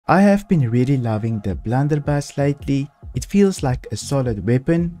I have been really loving the Blunderbuss lately. It feels like a solid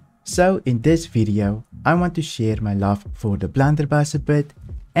weapon. So in this video, I want to share my love for the Blunderbuss a bit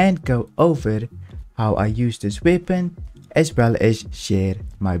and go over how I use this weapon as well as share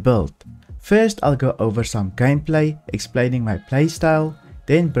my build. First, I'll go over some gameplay explaining my playstyle,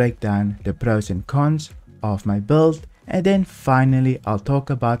 then break down the pros and cons of my build, and then finally I'll talk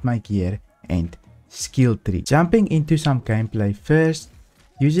about my gear and skill tree. Jumping into some gameplay first,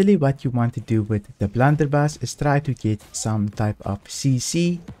 usually what you want to do with the Blunderbuss is try to get some type of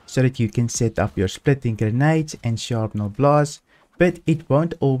CC so that you can set up your splitting grenades and sharpnel blasts, but it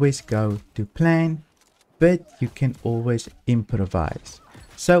won't always go to plan, but you can always improvise.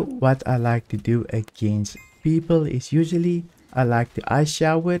 So what I like to do against people is usually I like to ice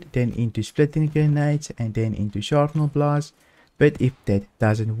shower, then into splitting grenades and then into sharpnel blasts, but if that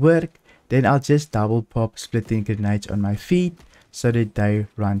doesn't work, then I'll just double pop splitting grenades on my feet so that they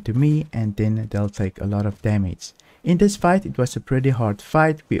run to me and then they'll take a lot of damage. In this fight, it was a pretty hard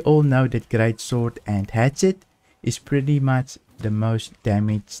fight. We all know that great sword and hatchet is pretty much the most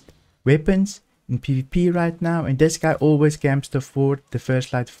damaged weapons in PvP right now, and this guy always camps the fort, the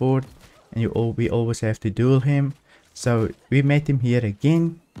first light fort, and we always have to duel him. So we met him here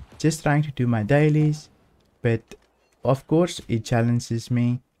again, just trying to do my dailies, but of course it challenges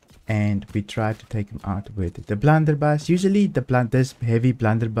me and we try to take him out with the Blunderbuss. Usually this heavy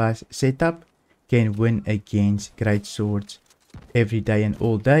Blunderbuss setup can win against great swords every day and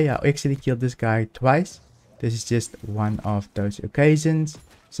all day. I actually killed this guy twice. This is just one of those occasions,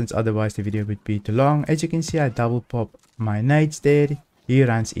 since otherwise the video would be too long. As you can see, I double pop my nades there. He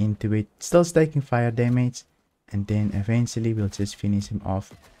runs into it, still taking fire damage, and then eventually we'll just finish him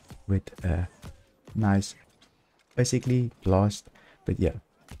off with a nice basically blast. But yeah,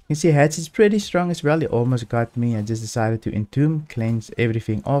 you can see Hatch is pretty strong as well. He almost got me. I just decided to entomb, cleanse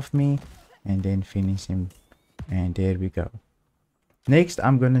everything off me, and then finish him. And there we go. Next,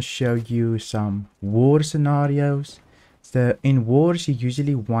 I'm gonna show you some war scenarios. So in wars, you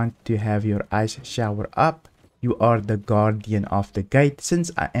usually want to have your ice shower up. You are the guardian of the gate.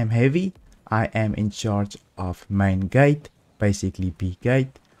 Since I am heavy, I am in charge of main gate, basically B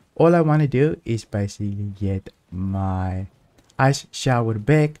gate. All I want to do is basically get my ice shower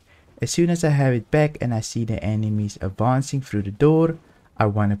back. As soon as I have it back and I see the enemies advancing through the door, I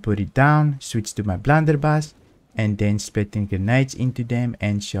want to put it down, switch to my Blunderbuss, and then splitting grenades into them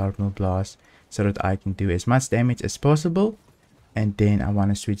and sharpnel blast so that I can do as much damage as possible. And then I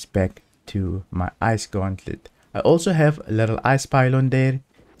want to switch back to my ice gauntlet. I also have a little ice pylon there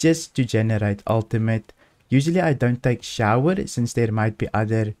just to generate ultimate. Usually I don't take shower since there might be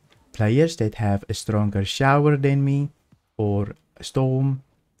other players that have a stronger shower than me or a storm.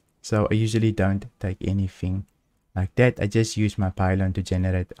 So I usually don't take anything like that. I just use my pylon to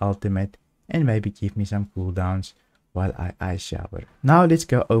generate ultimate and maybe give me some cooldowns while I ice shower. Now let's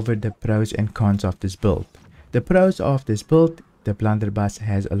go over the pros and cons of this build. The pros of this build, the Blunderbuss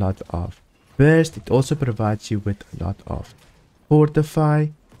has a lot of burst. It also provides you with a lot of fortify.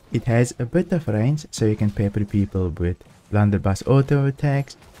 It has a bit of range, so you can pepper people with Blunderbuss auto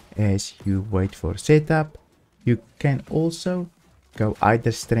attacks as you wait for setup. You can also go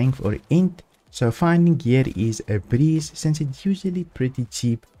either strength or int, so finding gear is a breeze since it's usually pretty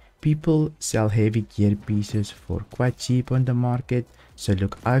cheap. People sell heavy gear pieces for quite cheap on the market, so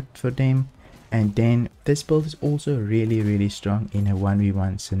look out for them. And then this build is also really strong in a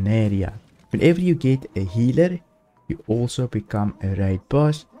 1v1 scenario. Whenever you get a healer, you also become a raid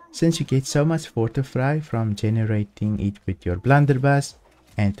boss, since you get so much fortify from generating it with your Blunderbuss,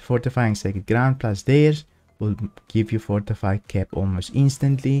 and fortifying sacred ground plus theirs will give you fortify cap almost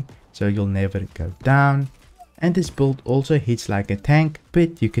instantly, so you'll never go down. And this build also hits like a tank,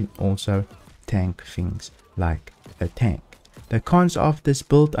 but you can also tank things like a tank. The cons of this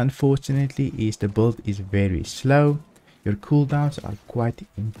build, unfortunately, is the build is very slow. Your cooldowns are quite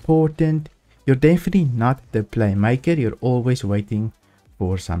important. You're definitely not the playmaker. You're always waiting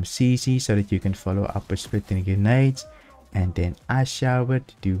for some CC so that you can follow up with splitting grenades and then ice shower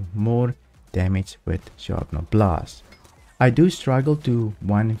to do more damage with sharpnel blast. I do struggle to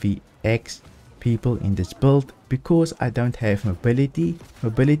 1vx people in this build because I don't have mobility.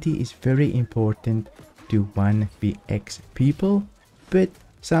 Mobility is very important to 1vx people, but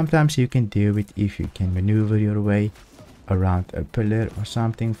sometimes you can do it if you can maneuver your way around a pillar or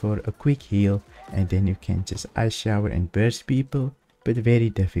something for a quick heal, and then you can just ice shower and burst people. But very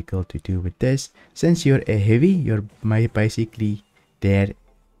difficult to do with this, since you're a heavy, you're basically there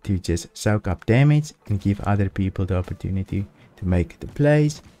to just soak up damage and give other people the opportunity to make the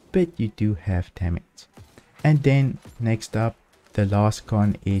plays, but you do have damage. And then next up, the last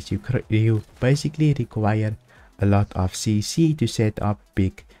con is you basically require a lot of CC to set up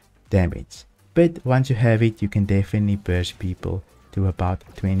big damage. But once you have it, you can definitely burst people to about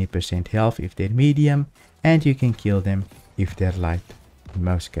 20% health if they're medium, and you can kill them if they're light in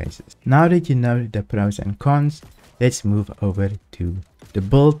most cases. Now that you know the pros and cons, let's move over to the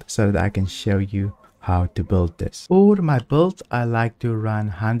build so that I can show you how to build this. For my build, I like to run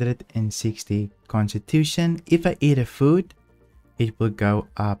 160 constitution. If I eat a food, it will go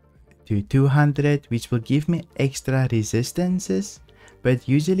up to 200, which will give me extra resistances. But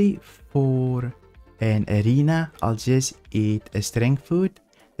usually for an arena, I'll just eat a strength food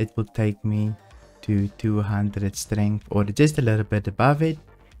that will take me to 200 strength, or just a little bit above it,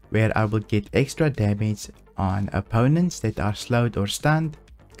 where I will get extra damage on opponents that are slowed or stunned.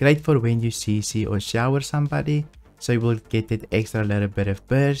 Great for when you CC or shower somebody, so you will get that extra little bit of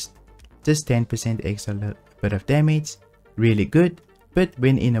burst, just 10% extra little bit of damage, really good. But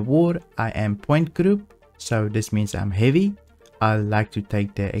when in a war, I am point group, so this means I'm heavy. I like to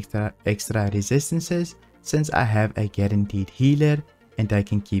take the extra resistances, since I have a guaranteed healer and they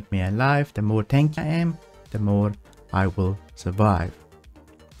can keep me alive. The more tanky I am, the more I will survive.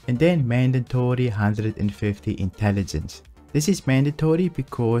 And then mandatory 150 intelligence. This is mandatory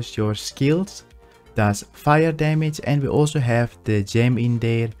because your skills does fire damage, and we also have the gem in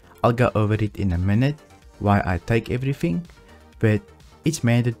there. I'll go over it in a minute why I take everything, but it's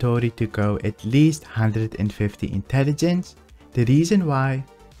mandatory to go at least 150 intelligence. The reason why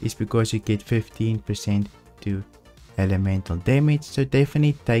is because you get 15% to elemental damage, so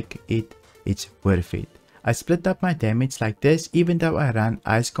definitely take it, it's worth it. I split up my damage like this. Even though I run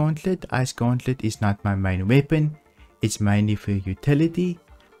Ice Gauntlet is not my main weapon, it's mainly for utility,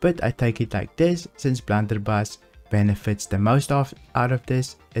 but I take it like this since Blunderbuss benefits the most out of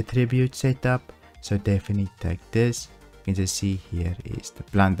this attribute setup, so definitely take this. You can just see here is the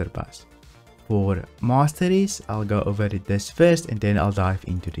Blunderbuss. For masteries, I'll go over this first and then I'll dive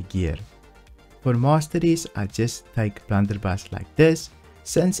into the gear. For masteries, I just take Blunderbuss like this.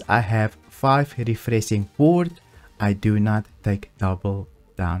 Since I have 5 refreshing ward, I do not take double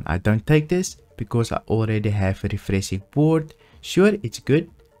down. I don't take this because I already have a refreshing ward. Sure, it's good.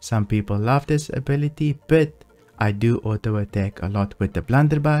 Some people love this ability, but I do auto attack a lot with the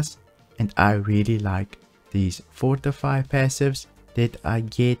Blunderbuss, and I really like these fortify passives that I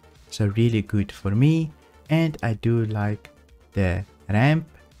get. So really good for me, and I do like the ramp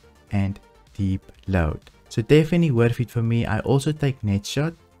and deep load, so definitely worth it for me. I also take net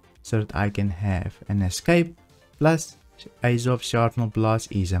shot so that I can have an escape, plus Ace of Sharpnel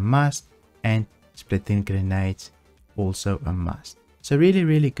Blast is a must, and splitting grenades also a must. So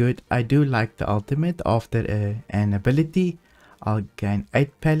really good. I do like the ultimate. After an ability, I'll gain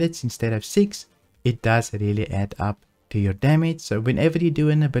 8 pellets instead of 6. It does really add up to your damage, so whenever you do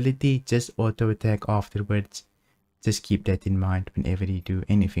an ability, just auto attack afterwards. Just keep that in mind whenever you do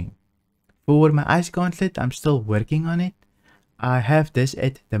anything. For my Ice Gauntlet, I'm still working on it. I have this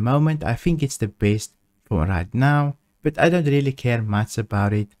at the moment. I think it's the best for right now, but I don't really care much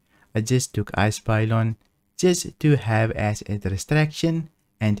about it. I just took Ice Pylon just to have as a distraction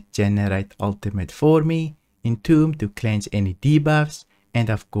and generate ultimate for me, Entomb to cleanse any debuffs, and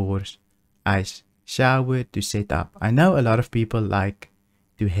of course Ice Shower to set up. I know a lot of people like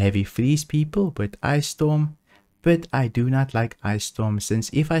to heavy freeze people with Ice Storm, but I do not like Ice Storm, since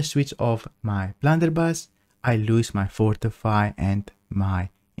if I switch off my Blunderbuss, I lose my Fortify and my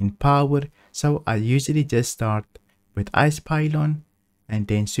Empower. So I usually just start with Ice Pylon and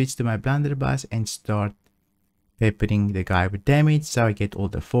then switch to my Blunderbuss and start peppering the guy with damage, so I get all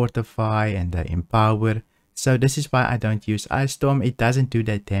the Fortify and the Empower. So this is why I don't use Ice Storm. It doesn't do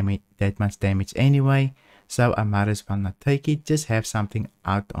that much damage anyway, so I might as well not take it. Just have something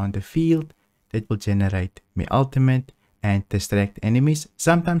out on the field that will generate me ultimate and distract enemies.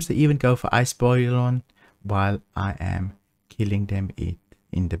 Sometimes they even go for Ice Pylon while I am killing them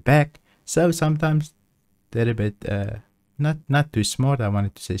in the back. So sometimes they're a bit not too smart. I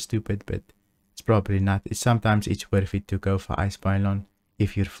wanted to say stupid, but it's probably not. Sometimes it's worth it to go for Ice Pylon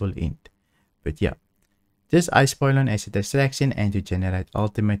if you're full int. But yeah, just Ice Pylon as a distraction and to generate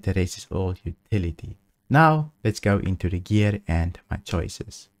ultimate. The rest is all utility. Now let's go into the gear and my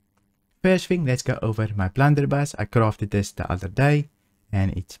choices. First thing, let's go over my Blunderbuss. I crafted this the other day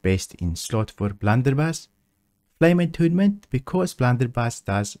and it's best in slot for Blunderbuss. Flame Attunement, because Blunderbuss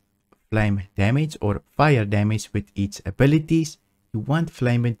does flame damage or fire damage with its abilities. You want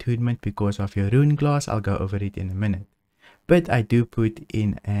Flame Attunement because of your Rune Glass. I'll go over it in a minute. But I do put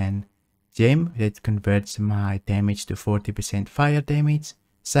in an gem that converts my damage to 40% fire damage.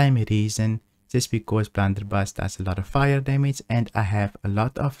 Same reason, just because Blunderbuss does a lot of fire damage and I have a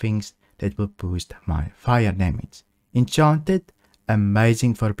lot of things that will boost my fire damage. Enchanted,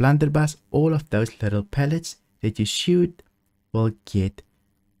 amazing for Blunderbuss. All of those little pellets that you shoot will get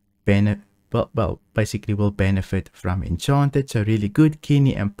basically will benefit from Enchanted. So really good.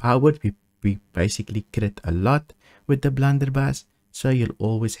 Keenly empowered, we basically crit a lot with the Blunderbuss, so you'll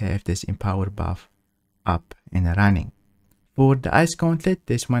always have this empower buff up and running. For the Ice Gauntlet,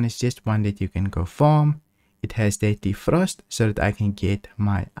 this one is just one that you can go farm. It has Deadly Frost so that I can get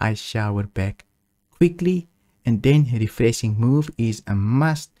my Ice Shower back quickly, and then Refreshing Move is a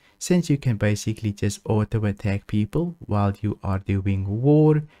must, since you can basically just auto attack people while you are doing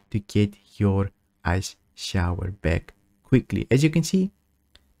war to get your Ice Shower back quickly. As you can see,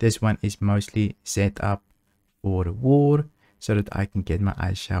 this one is mostly set up for war so that I can get my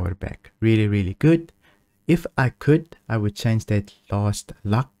Ice Shower back. Really good. If I could, I would change that last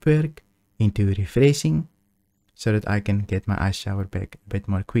luck perk into Refreshing so that I can get my Ice Shower back a bit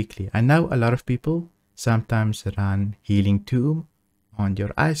more quickly. I know a lot of people sometimes run Healing Tomb on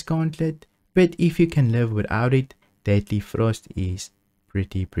your Ice Gauntlet, but if you can live without it, Deadly Frost is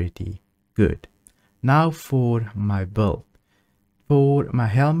pretty good. Now for my build. For my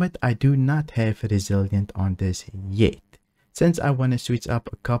helmet, I do not have Resilient on this yet, since I want to switch up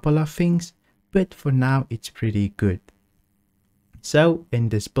a couple of things, but for now it's pretty good. So in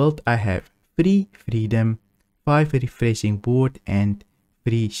this build I have 3 Freedom, 5 Refreshing Ward and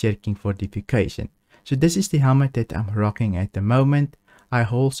 3 Shirking Fortification. So this is the helmet that I'm rocking at the moment. I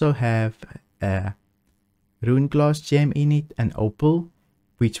also have a Rune Glass gem in it, an Opal,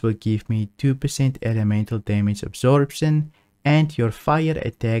 which will give me 2% elemental damage absorption, and your fire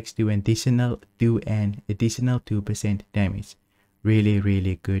attacks do an additional 2% damage.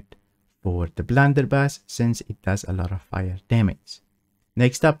 Really good for the Blunderbuss, since it does a lot of fire damage.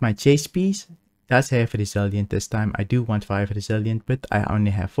 Next up, my chest piece does have Resilient this time. I do want 5 Resilient, but I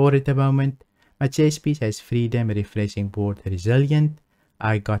only have 4 at the moment. My chest piece has Freedom, Refreshing Board, Resilient.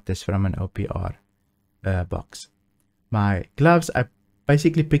 I got this from an OPR box. My gloves, I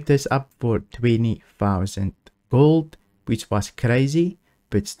basically picked this up for 20,000 gold, which was crazy,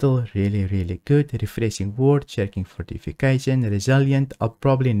 but still really good. Refreshing Ward, Shirking Fortification, Resilient. I'll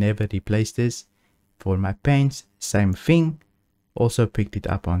probably never replace this. For my pants, same thing. Also picked it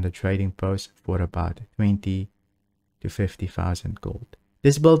up on the trading post for about 20 to 50,000 gold.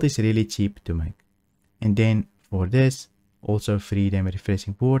 This build is really cheap to make. And then for this, also Freedom,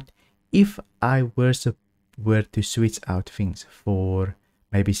 Refreshing Ward. If I were to switch out things for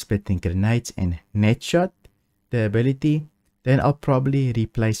maybe Splitting Grenades and Net Shot, the ability, then I'll probably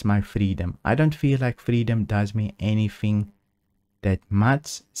replace my Freedom. I don't feel like Freedom does me anything that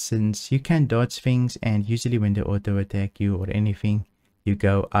much, since you can dodge things, and usually when they auto attack you or anything, you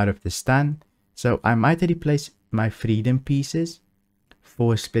go out of the stun. So I might replace my Freedom pieces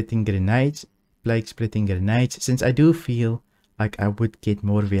for Splitting Grenades, Plague Splitting Grenades, since I do feel like I would get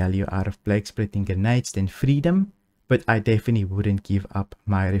more value out of Plague Splitting Grenades than Freedom, but I definitely wouldn't give up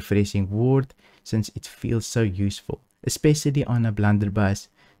my Refreshing Ward, since it feels so useful, especially on a Blunderbuss,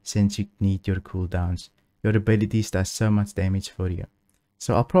 since you need your cooldowns. Your abilities does so much damage for you.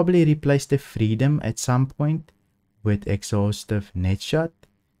 So I'll probably replace the Freedom at some point with Exhaustive Net Shot,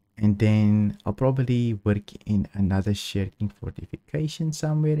 and then I'll probably work in another Shirking Fortification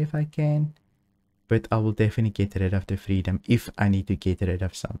somewhere if I can. But I will definitely get rid of the Freedom if I need to get rid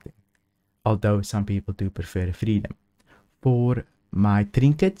of something, although some people do prefer Freedom. For my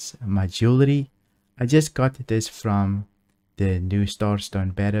trinkets, my jewelry, I just got this from the new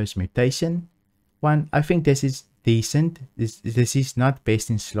Starstone Barrows mutation one. I think this is decent. This is not best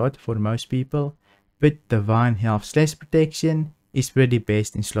in slot for most people, but Divine Health / Protection is pretty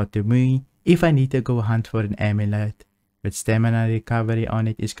best in slot to me. If I need to go hunt for an amulet, but stamina recovery on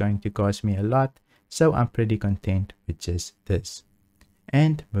it is going to cost me a lot, so I'm pretty content with just this.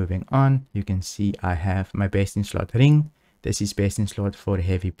 And moving on, you can see I have my best in slot ring. This is best in slot for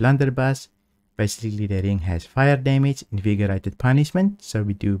heavy Blunderbuss. Basically the ring has fire damage, invigorated punishment, so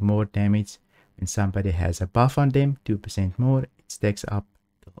we do more damage when somebody has a buff on them, 2% more. It stacks up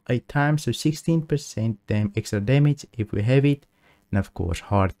to 8 times, so 16% extra damage if we have it, and of course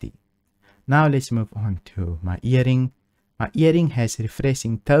Hearty. Now let's move on to my earring. My earring has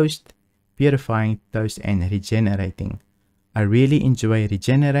Refreshing Toast, Purifying Toast and Regenerating. I really enjoy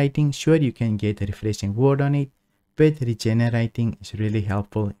Regenerating. Sure, you can get a Refreshing Ward on it, but Regenerating is really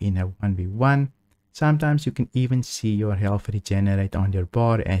helpful in a 1v1. Sometimes you can even see your health regenerate on your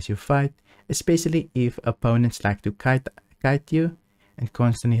bar as you fight, especially if opponents like to kite you and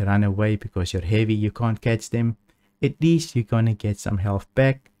constantly run away because you're heavy, you can't catch them. At least you're gonna get some health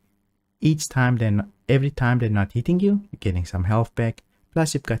back every time they're not hitting you, you're getting some health back.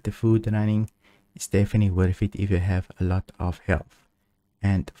 Plus you've got the food running. It's definitely worth it if you have a lot of health.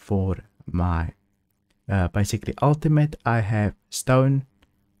 And for my basically ultimate, I have stone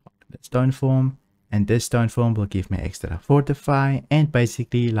form, and this stone form will give me extra fortify and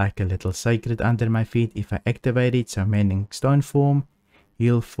basically like a little sacred under my feet if I activate it. So mending stone form,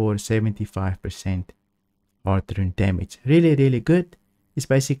 heal for 75% hard rune damage. Really good. It's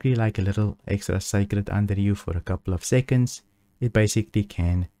basically like a little extra sacred under you for a couple of seconds. It basically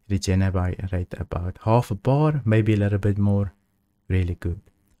can regenerate about half a bar, maybe a little bit more. Really good.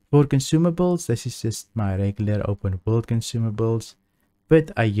 For consumables, this is just my regular open world consumables,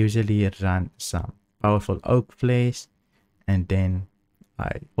 but I usually run some powerful oak flares, and then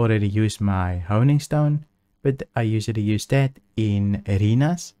I already use my honing stone, but I usually use that in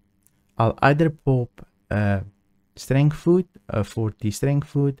arenas. I'll either pop strength food, 40 strength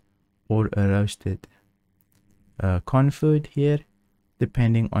food, or a roasted corn food here,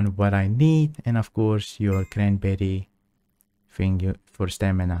 depending on what I need, and of course your cranberry thing for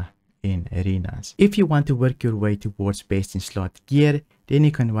stamina in arenas. If you want to work your way towards best in slot gear, then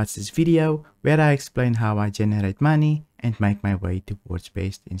you can watch this video where I explain how I generate money and make my way towards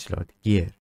best in slot gear.